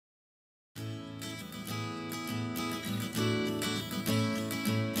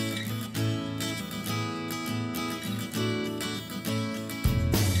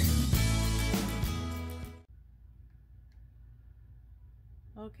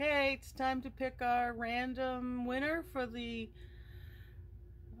Okay, it's time to pick our random winner for the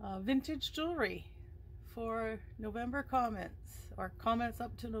vintage jewelry for November comments, or comments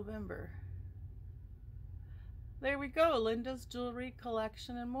up to November. There we go, Linda's Jewelry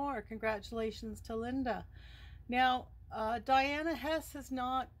Collection and More. Congratulations to Linda. Now, Diana Hess has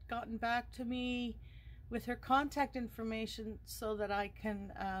not gotten back to me with her contact information so that I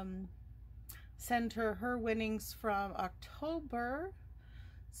can send her winnings from October.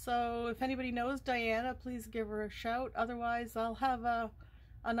 So if anybody knows Diana, please give her a shout. Otherwise, I'll have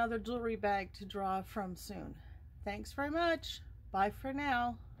another jewelry bag to draw from soon. Thanks very much. Bye for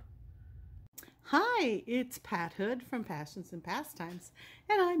now. Hi, it's Pat Hood from Passions and Pastimes,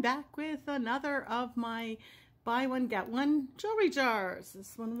 and I'm back with another of my buy one get one jewelry jars.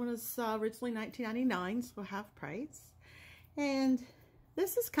 This one was originally $19.99, so half price. And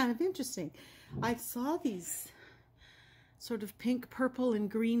this is kind of interesting. I saw these sort of pink, purple, and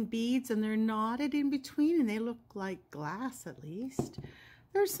green beads, and they're knotted in between, and they look like glass at least.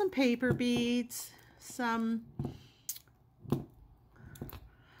 There's some paper beads, some,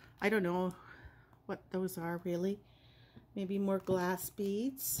 I don't know what those are really. Maybe more glass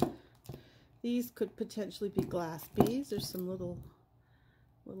beads. These could potentially be glass beads. There's some little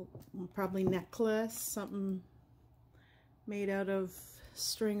probably necklace, something made out of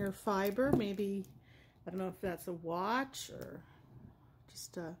string or fiber, maybe. I don't know if that's a watch or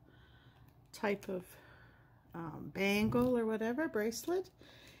just a type of bangle or whatever, bracelet.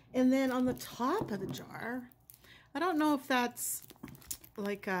 And then on the top of the jar, I don't know if that's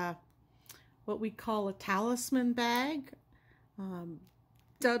like what we call a talisman bag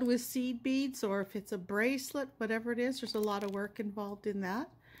done with seed beads, or if it's a bracelet, whatever it is. There's a lot of work involved in that.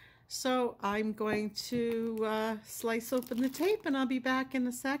 So I'm going to slice open the tape, and I'll be back in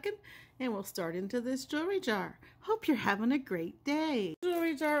a second, and we'll start into this jewelry jar. Hope you're having a great day.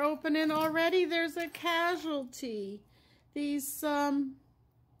 Jewelry jar opening already. There's a casualty. These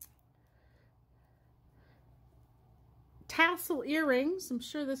tassel earrings. I'm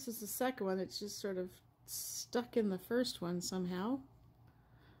sure this is the second one. It's just sort of stuck in the first one somehow.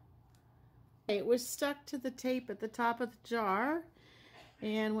 It was stuck to the tape at the top of the jar.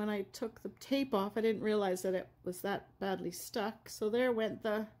 And when I took the tape off, I didn't realize that it was that badly stuck. So there went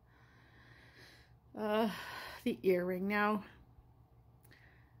the earring. Now,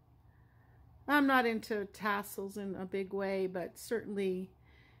 I'm not into tassels in a big way, but certainly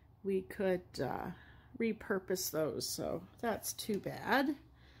we could repurpose those. So that's too bad.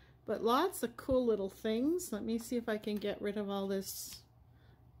 But lots of cool little things. Let me see if I can get rid of all this,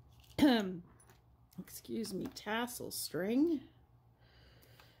 excuse me, tassel string.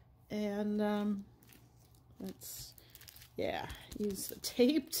 And let's, use the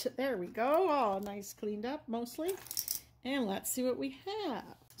tape. There we go. Oh, nice cleaned up mostly. And let's see what we have.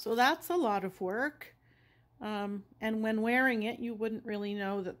 So that's a lot of work. And when wearing it, you wouldn't really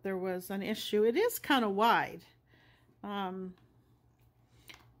know that there was an issue. It is kind of wide. And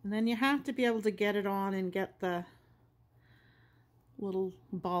then you have to be able to get it on and get the little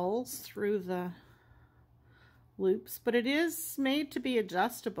balls through the loops, but it is made to be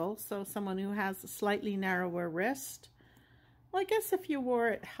adjustable, so someone who has a slightly narrower wrist, well, I guess if you wore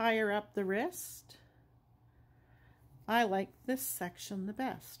it higher up the wrist, I like this section the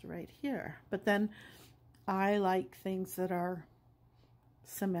best right here. But then I like things that are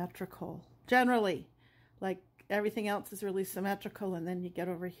symmetrical generally, like everything else is really symmetrical, and then you get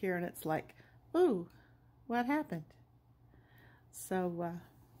over here and it's like, ooh, what happened? So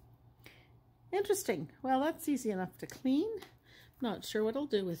interesting. Well, that's easy enough to clean. Not sure what I'll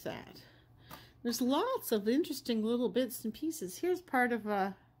do with that. There's lots of interesting little bits and pieces. Here's part of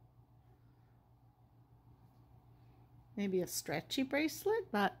maybe a stretchy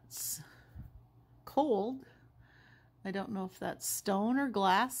bracelet. That's cold. I don't know if that's stone or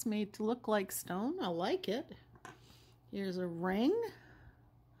glass made to look like stone. I like it. Here's a ring.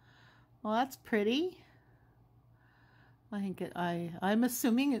 Well, that's pretty. I think I'm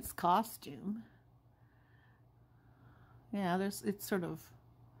assuming it's costume. Yeah, it's sort of,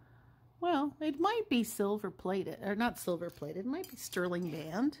 well, it might be silver plated, or not silver plated, it might be sterling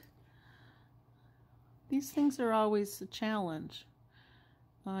band. These things are always a challenge.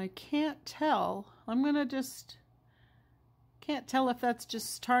 I can't tell. Can't tell if that's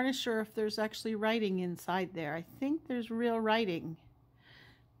just tarnish or if there's actually writing inside there. I think there's real writing.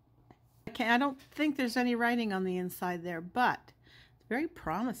 I don't think there's any writing on the inside there, but it's very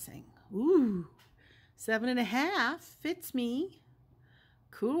promising. Ooh, 7.5 fits me.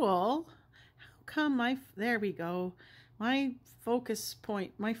 Cool. How come there we go. My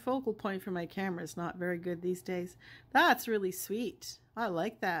focal point for my camera is not very good these days. That's really sweet. I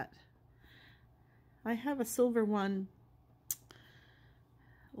like that. I have a silver one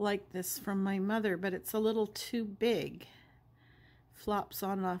like this from my mother, but it's a little too big. Flops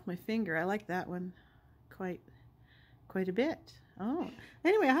on and off my finger. I like that one quite a bit. Oh,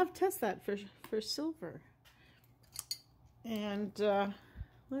 anyway, I have to test that for silver. And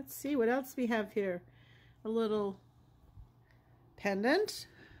let's see what else we have here. A little pendant.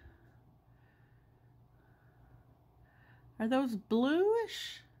 Are those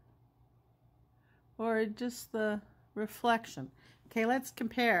bluish or just the reflection? Okay, let's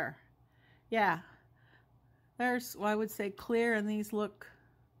compare. Yeah, there's, well, I would say clear, and these look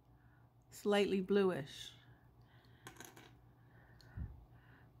slightly bluish.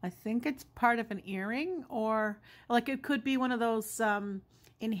 I think it's part of an earring, or like it could be one of those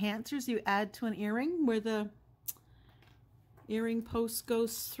enhancers you add to an earring where the earring post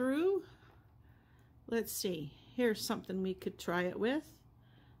goes through. Let's see. Here's something we could try it with.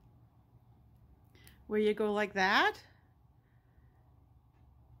 Where you go like that.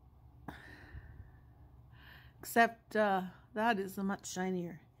 Except that is much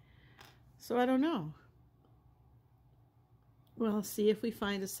shinier. So I don't know. We'll see if we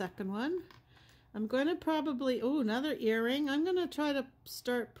find a second one. I'm going to probably, oh, another earring. I'm going to try to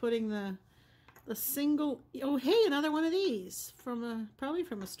start putting the single, oh, hey, another one of these from probably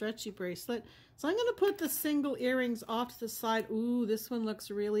from a stretchy bracelet. So I'm going to put the single earrings off to the side. Ooh, this one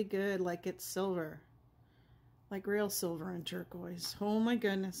looks really good, like it's silver. Like real silver and turquoise. Oh my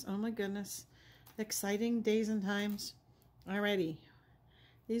goodness, oh my goodness. Exciting days and times. Alrighty.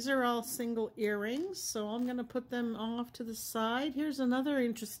 These are all single earrings, so I'm going to put them off to the side. Here's another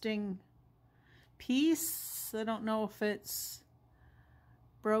interesting piece. I don't know if it's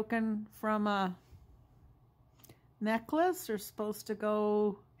broken from a necklace or supposed to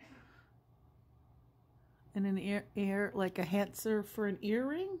go in an ear like a answer for an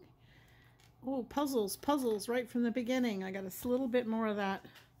earring. Oh, puzzles right from the beginning. I got a little bit more of that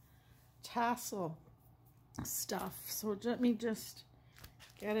tassel stuff. So let me just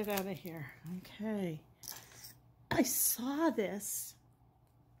get it out of here. Okay. I saw this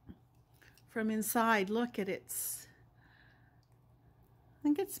from inside. Look at it. I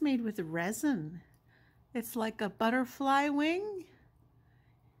think it's made with resin. It's like a butterfly wing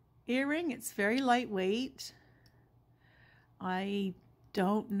earring. It's very lightweight. I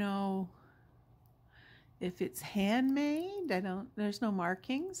don't know if it's handmade. There's no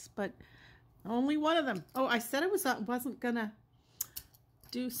markings, but only one of them. Oh, I said I wasn't gonna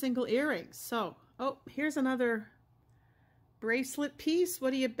do single earrings. So, oh, here's another bracelet piece.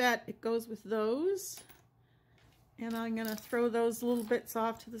 What do you bet? It goes with those. And I'm gonna throw those little bits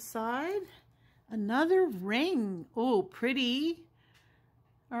off to the side. Another ring. Oh, pretty.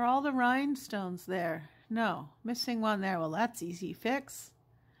 Are all the rhinestones there? No, missing one there. Well, that's easy fix.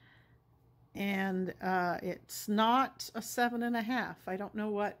 And it's not a 7.5. I don't know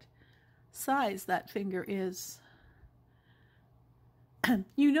what size that finger is.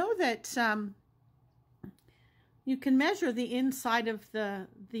 You know that you can measure the inside of the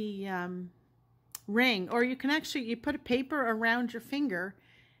ring, or you can actually, you put a paper around your finger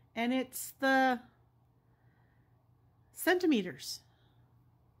and it's the centimeters.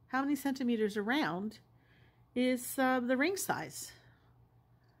 How many centimeters around is the ring size.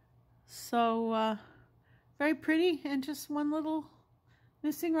 So very pretty, and just one little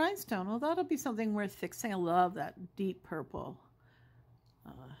missing rhinestone. Well, that'll be something worth fixing. I love that deep purple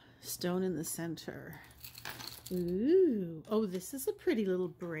stone in the center. Ooh, oh, this is a pretty little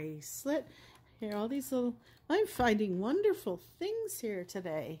bracelet. Here, all these little, I'm finding wonderful things here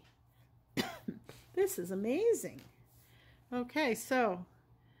today. This is amazing. Okay, so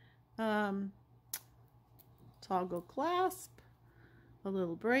toggle clasp, a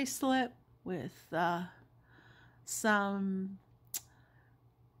little bracelet with some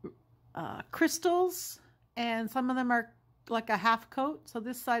crystals, and some of them are like a half coat. So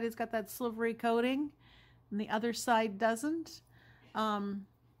this side has got that silvery coating and the other side doesn't. Trying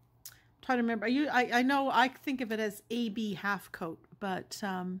to remember. I know I think of it as AB half coat, but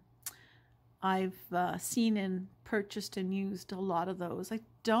I've seen and purchased and used a lot of those. I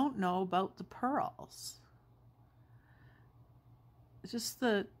don't know about the pearls. It's just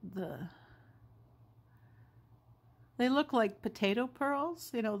they look like potato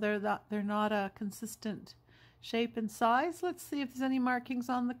pearls. You know, they're not a consistent shape and size. Let's see if there's any markings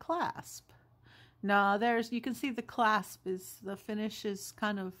on the clasp. No, you can see the clasp is, the finish is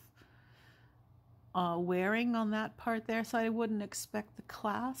kind of wearing on that part there, so I wouldn't expect the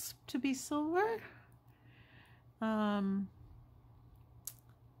clasp to be silver.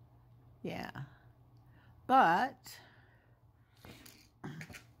 Yeah. But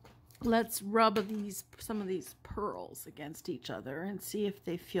let's rub some of these pearls against each other and see if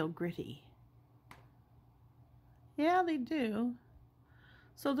they feel gritty. Yeah, they do.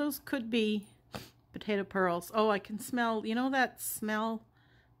 So those could be potato pearls. Oh, I can smell, you know that smell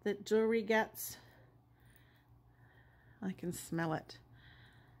that jewelry gets? I can smell it.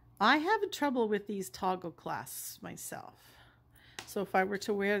 I have trouble with these toggle clasps myself. So if I were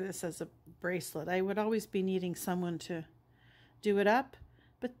to wear this as a bracelet, I would always be needing someone to do it up.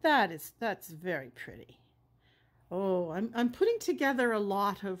 But that's very pretty. Oh, I'm putting together a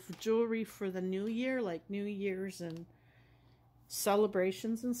lot of jewelry for the new year, like New Year's and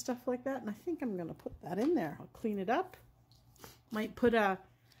celebrations and stuff like that. And I think I'm going to put that in there. I'll clean it up. Might put a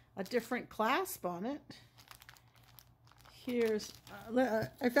different clasp on it. Here's,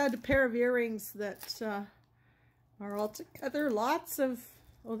 I've had a pair of earrings that are all together. Lots of,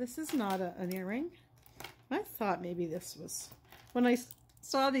 oh, this is not an earring. I thought maybe this was, when I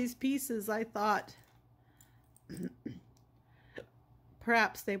saw these pieces, I thought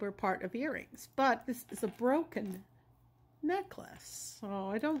perhaps they were part of earrings. But this is a broken necklace. So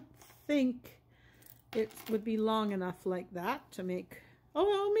I don't think it would be long enough like that to make, oh,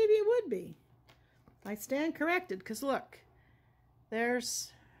 well, maybe it would be. I stand corrected, because look,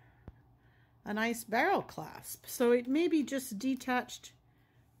 there's a nice barrel clasp. So it may be just detached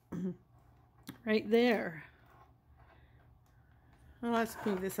right there. Well, let's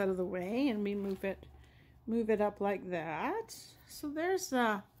move this out of the way and we move it up like that. So there's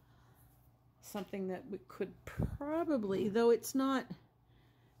something that we could probably, though it's not,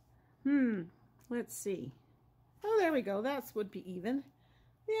 let's see. Oh, there we go. That would be even.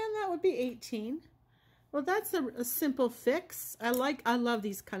 Yeah, that would be 18. Well, that's a simple fix. I love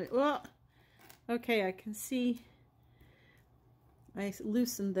these kind of, well, okay, I can see I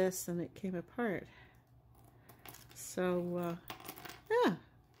loosened this and it came apart. So, yeah,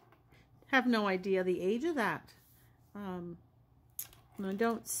 have no idea the age of that. And I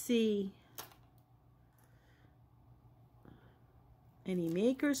don't see any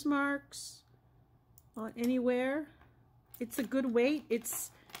maker's marks on anywhere. It's a good weight.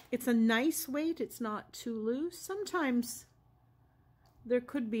 It's a nice weight. It's not too loose. Sometimes there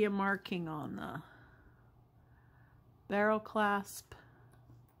could be a marking on the barrel clasp.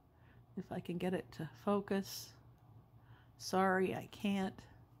 If I can get it to focus. Sorry, I can't.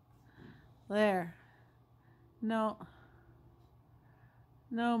 There. No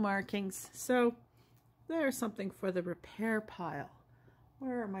markings. So there's something for the repair pile.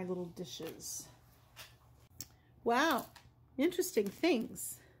 Where are my little dishes? Wow, interesting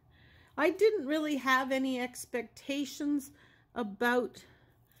things. I didn't really have any expectations about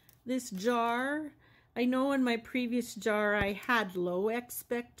this jar. I know in my previous jar I had low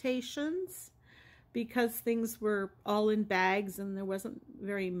expectations because things were all in bags and there wasn't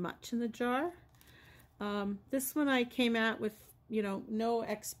very much in the jar. This one I came out with, you know, no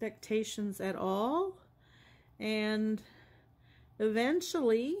expectations at all. And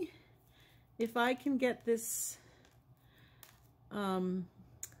eventually, if I can get this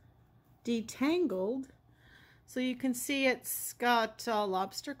detangled, so you can see it's got a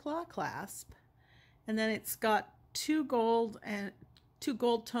lobster claw clasp, and then it's got two gold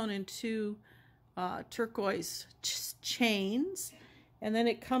tone and two turquoise chains, and then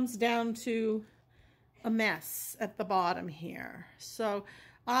it comes down to a mess at the bottom here. So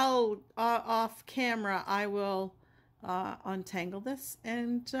I'll off camera I will untangle this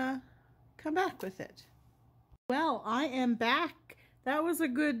and come back with it. Well, I am back. That was a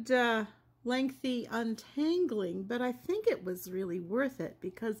good lengthy untangling, but I think it was really worth it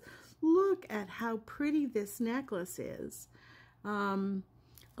because look at how pretty this necklace is. A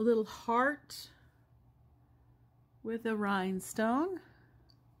little heart with a rhinestone,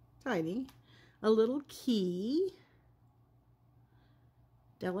 tiny, a little key,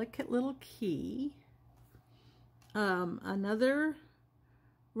 delicate little key, another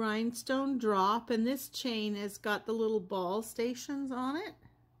rhinestone drop, and this chain has got the little ball stations on it,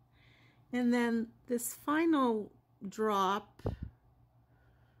 and then this final drop,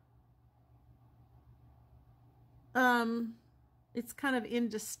 it's kind of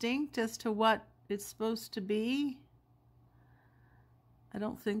indistinct as to what it's supposed to be. I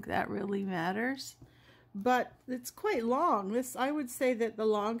don't think that really matters, but it's quite long. This, I would say that the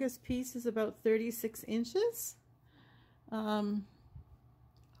longest piece is about 36 inches.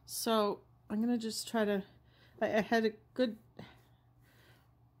 So I'm going to just try to, I had a good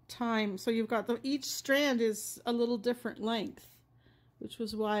time. So you've got each strand is a little different length, which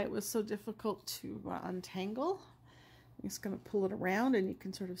was why it was so difficult to untangle. I'm just going to pull it around and you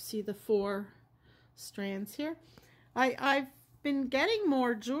can sort of see the 4 strands here. I've been getting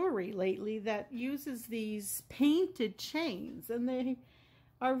more jewelry lately that uses these painted chains, and they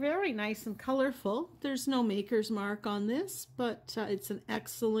are very nice and colorful. There's no maker's mark on this, but it's an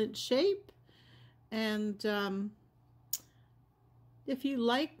excellent shape. And if you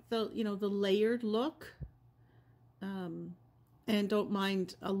like the, the layered look, and don't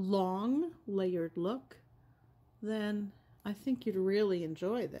mind a long layered look, then I think you'd really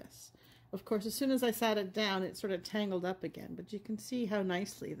enjoy this. Of course, as soon as I sat it down, it sort of tangled up again, but you can see how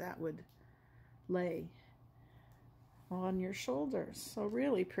nicely that would lay on your shoulders. So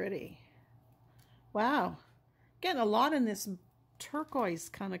really pretty. Wow. Getting a lot in this turquoise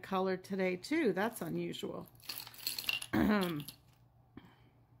kind of color today too. That's unusual. Alrighty,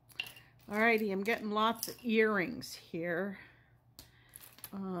 I'm getting lots of earrings here.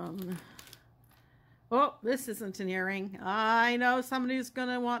 Oh, this isn't an earring. I know somebody's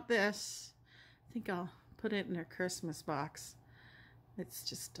gonna want this. I think I'll put it in a Christmas box. It's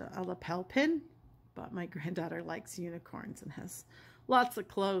just a lapel pin, but my granddaughter likes unicorns and has lots of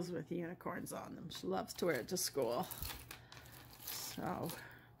clothes with unicorns on them. She loves to wear it to school. So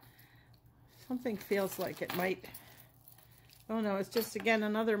something feels like it might, oh no, it's just again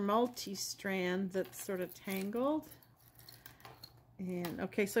another multi-strand that's sort of tangled. And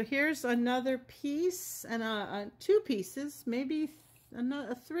okay, so here's another piece and 2 pieces, maybe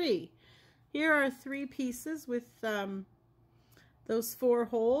another 3. Here are 3 pieces with those 4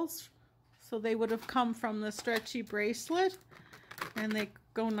 holes. So they would have come from the stretchy bracelet, and they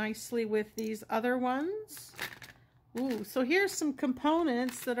go nicely with these other ones. Ooh, so here's some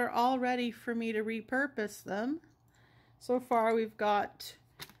components that are all ready for me to repurpose them. So far we've got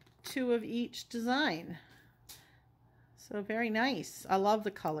 2 of each design. So very nice. I love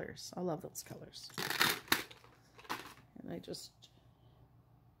the colors. I love those colors. And I just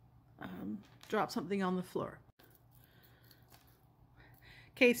dropped something on the floor.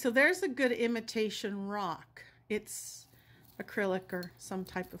 Okay, so there's a good imitation rock. It's acrylic or some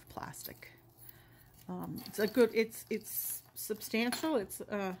type of plastic. It's a good, it's substantial. It's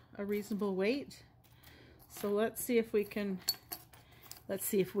a reasonable weight. So let's see if we can, let's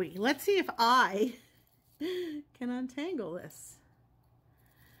see if I can untangle this.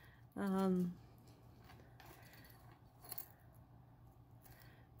 All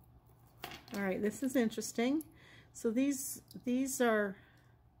right, this is interesting. So these are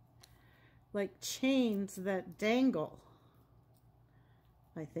like chains that dangle,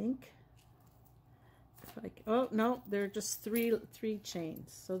 I think. Oh no, they're just three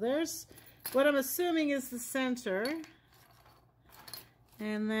chains. So there's what I'm assuming is the center,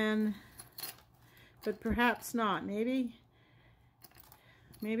 and then, but perhaps not. Maybe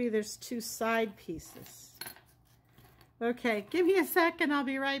there's 2 side pieces. Okay, give me a second. I'll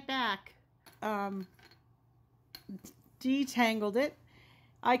be right back. Detangled it.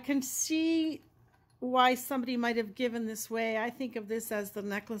 I can see why somebody might have given this way. I think of this as the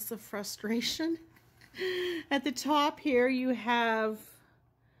necklace of frustration. At the top here you have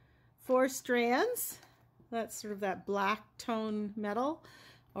 4 strands. That's sort of that black tone metal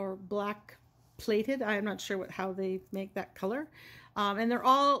or black plated. I'm not sure how they make that color. And they're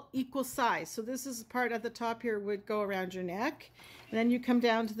all equal size. So this is part at the top here would go around your neck. And then you come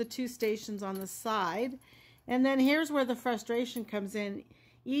down to the 2 stations on the side. And then here's where the frustration comes in.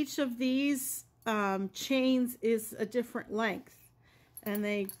 Each of these chains is a different length. And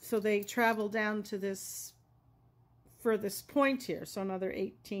they travel down to this furthest point here. So another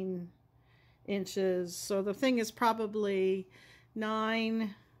 18 inches. So the thing is probably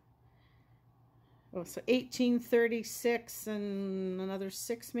 1836 and another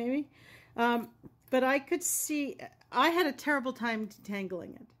 6 maybe. But I could see, I had a terrible time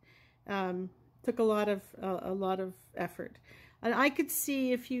detangling it. Took a lot of effort. And I could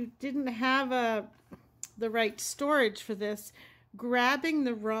see if you didn't have the right storage for this, grabbing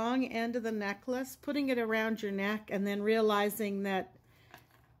the wrong end of the necklace, putting it around your neck, and then realizing that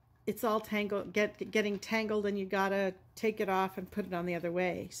it's all tangled, getting tangled, and you gotta take it off and put it on the other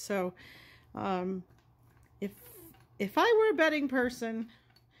way. So if I were a betting person,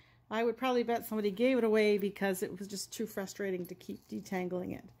 I would probably bet somebody gave it away because it was just too frustrating to keep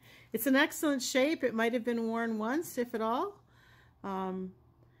detangling it. It's an excellent shape. It might have been worn once, if at all.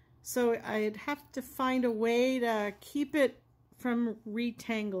 So I'd have to find a way to keep it from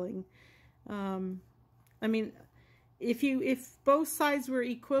retangling. I mean, if both sides were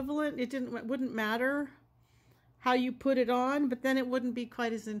equivalent, it wouldn't matter how you put it on, but then it wouldn't be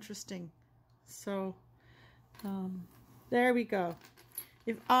quite as interesting. So there we go.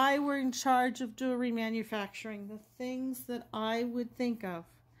 If I were in charge of jewelry manufacturing, the things that I would think of.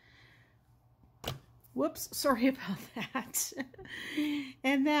 Whoops, sorry about that.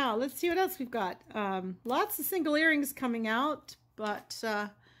 And now, let's see what else we've got. Lots of single earrings coming out, but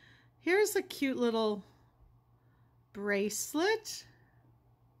here's a cute little bracelet.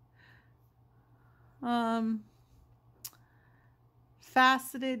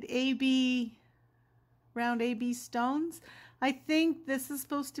 Faceted AB, round AB stones. I think this is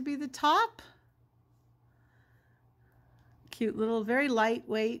supposed to be the top. Cute little, very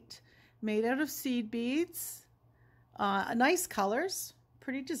lightweight, made out of seed beads. Nice colors,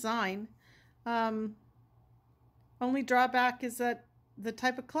 pretty design. Only drawback is that the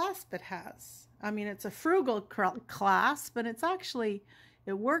type of clasp it has. I mean, it's a frugal clasp, but it's actually,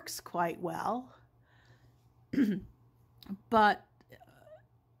 it works quite well. But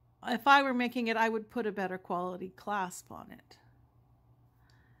if I were making it, I would put a better quality clasp on it.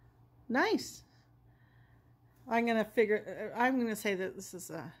 Nice. I'm going to say that this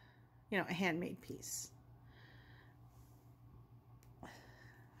is a, a handmade piece.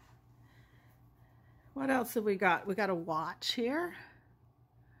 What else have we got? We got a watch here.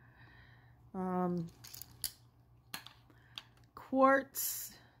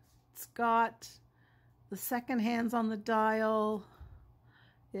 Quartz. It's got the second hands on the dial.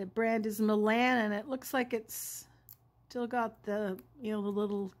 The brand is Milan, and it looks like it's still got the, the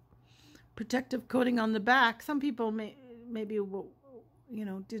little protective coating on the back. Some people maybe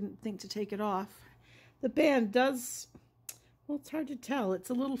didn't think to take it off. The band does, well, it's hard to tell. It's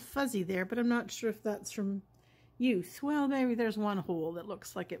a little fuzzy there, but I'm not sure if that's from use. Well, maybe there's one hole that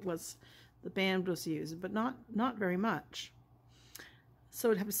looks like it was, the band was used, but not very much. So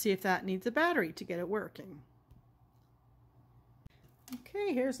we'd have to see if that needs a battery to get it working.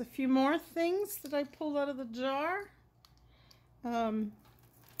 Okay, here's a few more things that I pulled out of the jar.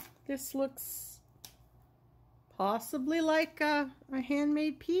 This looks possibly like a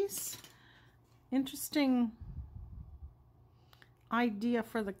handmade piece. Interesting idea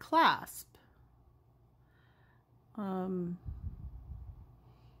for the clasp. I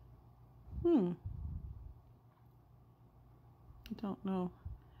don't know.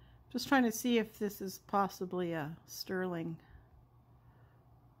 Just trying to see if this is possibly a sterling.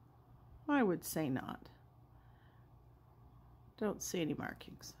 I would say not. Don't see any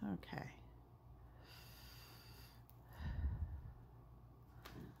markings. Okay.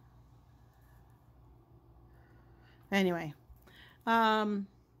 Anyway,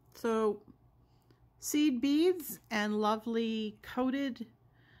 so seed beads and lovely coated,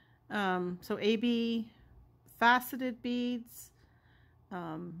 so AB faceted beads,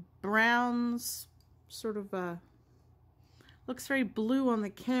 browns, sort of looks very blue on the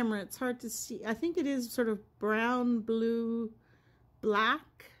camera. It's hard to see. I think it is sort of brown, blue,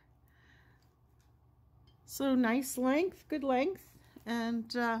 black. So nice length, good length,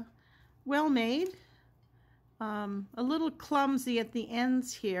 and well made. A little clumsy at the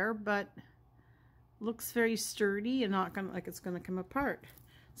ends here, but looks very sturdy and not gonna, like it's gonna come apart.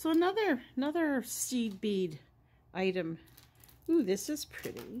 So another seed bead item. Ooh, this is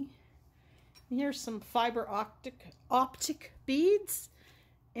pretty. Here's some fiber optic beads,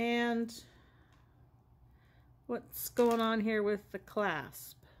 and what's going on here with the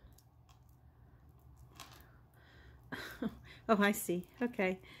clasp? Oh, I see.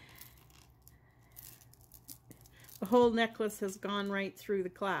 Okay. The whole necklace has gone right through the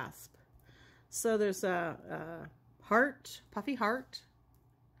clasp. So there's a heart, puffy heart,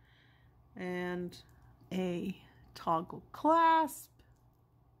 and a toggle clasp.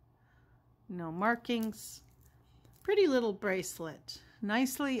 No markings. Pretty little bracelet.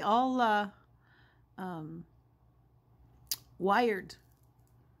 Nicely all wired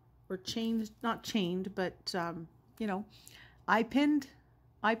or chained, not chained, but eye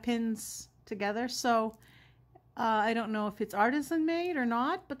pins together. So I don't know if it's artisan made or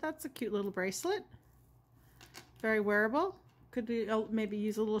not, but that's a cute little bracelet. Very wearable. Could be maybe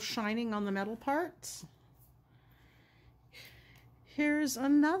use a little shining on the metal parts. Here's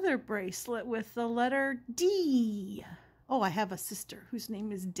another bracelet with the letter D. Oh, I have a sister whose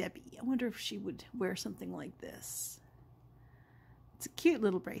name is Debbie. I wonder if she would wear something like this. It's a cute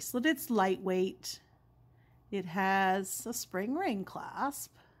little bracelet. It's lightweight. It has a spring ring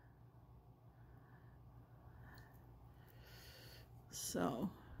clasp. So,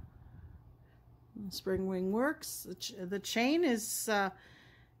 the spring ring works. The chain is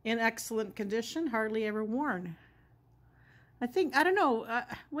in excellent condition, hardly ever worn. I don't know,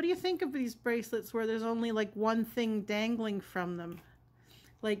 what do you think of these bracelets where there's only like one thing dangling from them?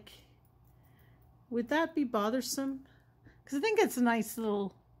 Like, would that be bothersome? because I think it's a nice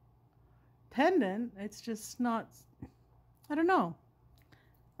little pendant. It's just not, I don't know.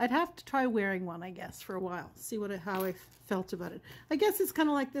 I'd have to try wearing one, I guess, for a while. See how I felt about it. I guess it's kind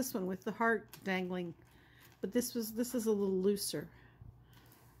of like this one with the heart dangling, but this is a little looser.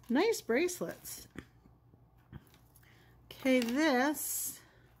 Nice bracelets. Okay, this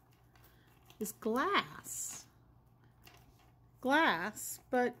is glass. Glass,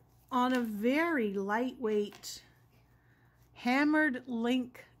 but on a very lightweight hammered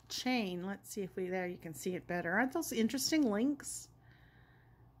link chain. Let's see if there you can see it better. Aren't those interesting links?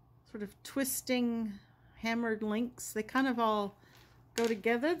 Sort of twisting hammered links. They kind of all go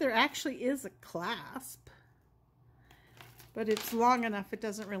together. There actually is a clasp, but it's long enough it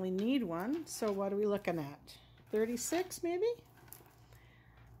doesn't really need one. So what are we looking at? 36 maybe?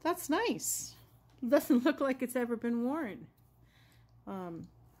 That's nice. Doesn't look like it's ever been worn.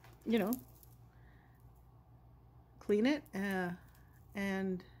 You know, clean it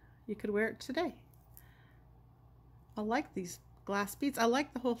and you could wear it today. I like these glass beads. I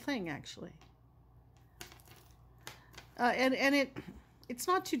like the whole thing, actually. And it's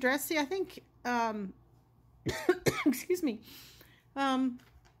not too dressy. I think excuse me,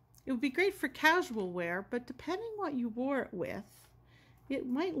 it would be great for casual wear, but depending what you wore it with, it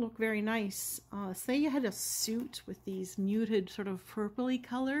might look very nice. Say you had a suit with these muted sort of purpley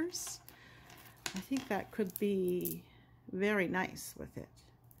colors. I think that could be very nice with it.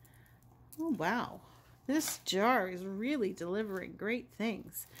 Oh, wow. This jar is really delivering great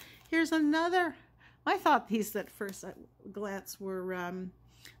things. Here's another. I thought these at first glance were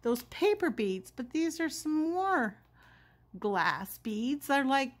those paper beads, but these are some more glass beads. They're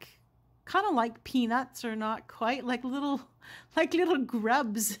like kind of like peanuts, or not quite, like little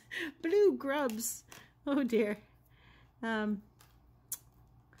grubs, blue grubs. Oh dear.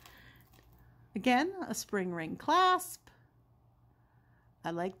 Again, a spring ring clasp. I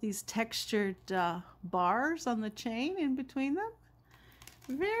like these textured bars on the chain in between them.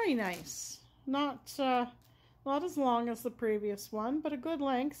 Very nice. Not as long as the previous one, but a good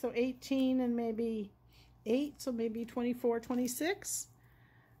length. So 18 and maybe 8, so maybe 24, 26.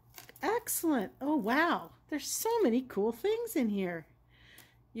 Excellent. Oh, wow. There's so many cool things in here.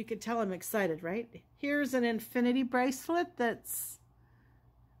 You can tell I'm excited, right? Here's an infinity bracelet that's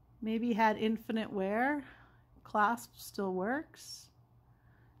maybe had infinite wear. Clasp still works.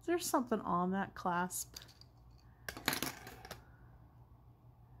 Is there something on that clasp?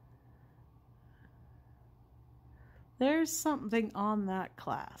 There's something on that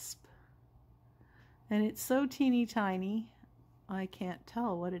clasp. And it's so teeny tiny, I can't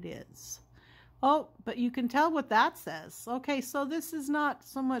tell what it is. Oh, but you can tell what that says. Okay, so this is not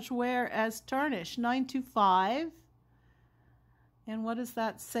so much wear as tarnish. 925. And what does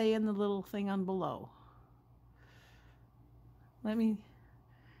that say in the little thing on below? Let me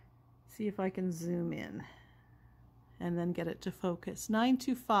see if I can zoom in and then get it to focus.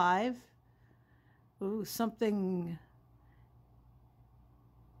 925. Ooh, something.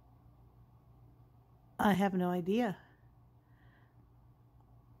 I have no idea.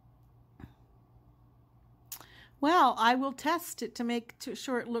 Well, I will test it to make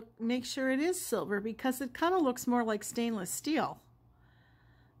sure it is silver, because it kind of looks more like stainless steel.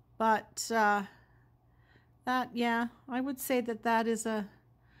 But yeah, I would say that is a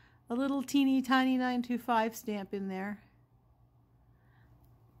little teeny tiny 925 stamp in there.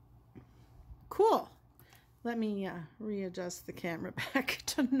 Cool. Let me readjust the camera back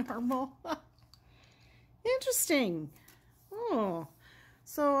to normal. Interesting. Oh,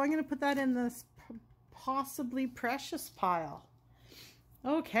 so I'm going to put that in this possibly precious pile.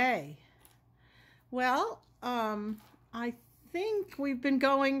 Okay. Well, I think we've been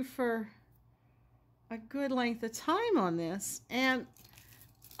going for a good length of time on this, and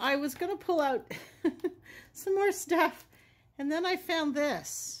I was going to pull out some more stuff, and then I found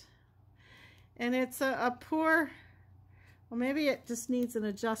this, and it's a poor, well, maybe it just needs an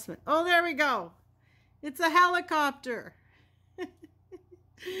adjustment. Oh, there we go. It's a helicopter.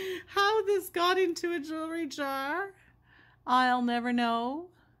 How this got into a jewelry jar, I'll never know.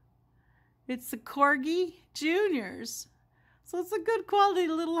 It's a Corgi Juniors. So it's a good quality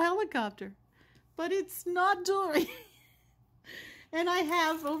little helicopter, but it's not jewelry. And I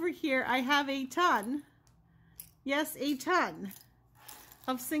have over here, I have a ton, yes, a ton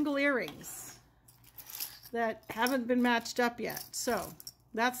of single earrings that haven't been matched up yet. So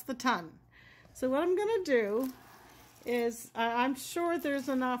that's the ton. So what I'm going to do is, I'm sure there's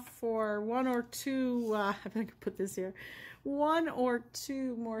enough for one or two, I'm going to put this here, 1 or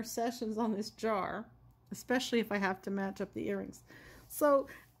 2 more sessions on this jar, especially if I have to match up the earrings. So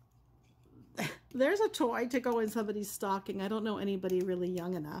there's a toy to go in somebody's stocking. I don't know anybody really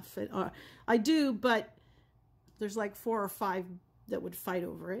young enough. I do, but there's like 4 or 5 that would fight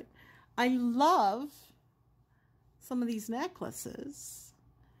over it. I love some of these necklaces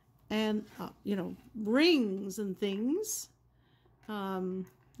and, you know, rings and things.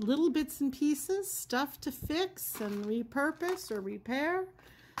 Little bits and pieces, stuff to fix and repurpose or repair.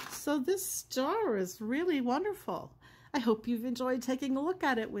 So this jar is really wonderful. I hope you've enjoyed taking a look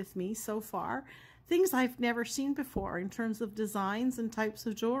at it with me so far. Things I've never seen before in terms of designs and types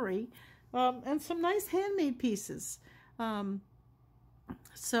of jewelry, and some nice handmade pieces. I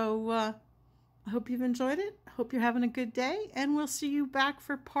hope you've enjoyed it. Hope you're having a good day, and we'll see you back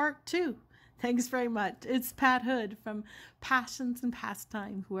for part 2. Thanks very much. It's Pat Hood from Passions and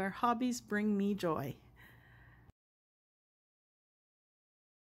Pastime, where hobbies bring me joy.